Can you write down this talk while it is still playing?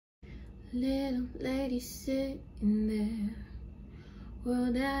Little lady sitting there,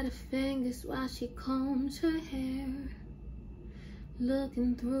 whirled at her fingers while she combs her hair,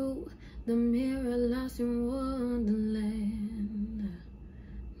 looking through the mirror, lost in wonderland.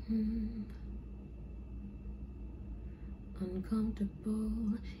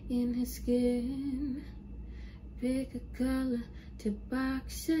 Uncomfortable in his skin, pick a color to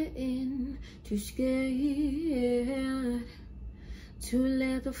box her in, too scared to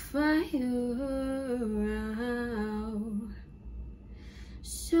let the fire out.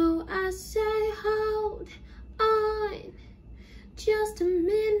 So I say, hold on just a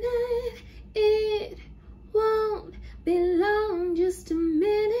minute, it won't be long, just a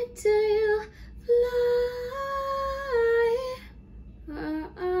minute till you fly.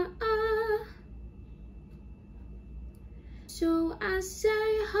 So I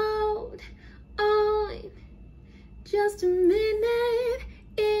say, hold on just a minute,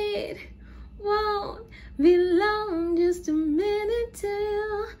 it won't be long, just a minute till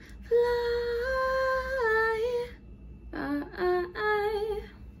you fly.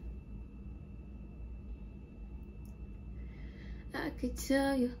 I could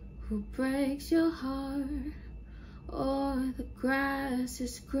tell you who breaks your heart, or the grass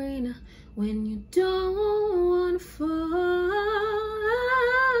is greener when you don't wanna fall.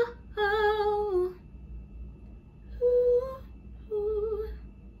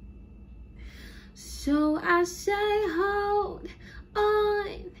 So I say, hold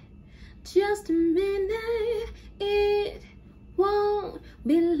on just a minute, it won't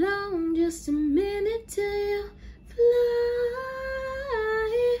be long, just a minute till you fly.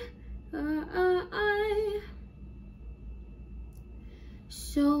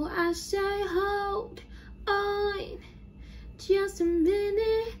 So I say, hold on just a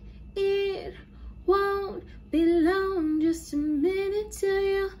minute, it won't be long, just a minute till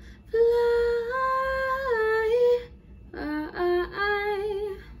you fly.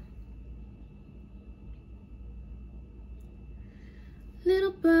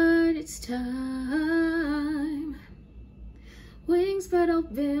 Little bird, it's time, wings spread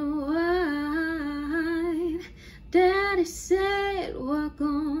open wide. Daddy said, walk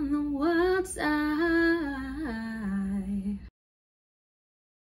on the wild side.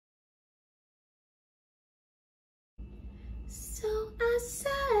 So I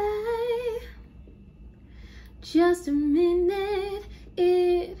say, just a minute,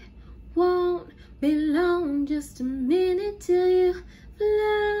 it won't be long, just a minute till you fly.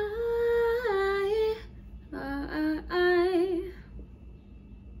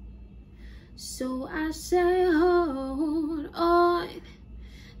 So I say, hold on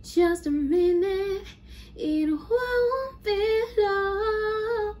just a minute, it won't be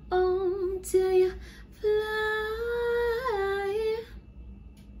long till you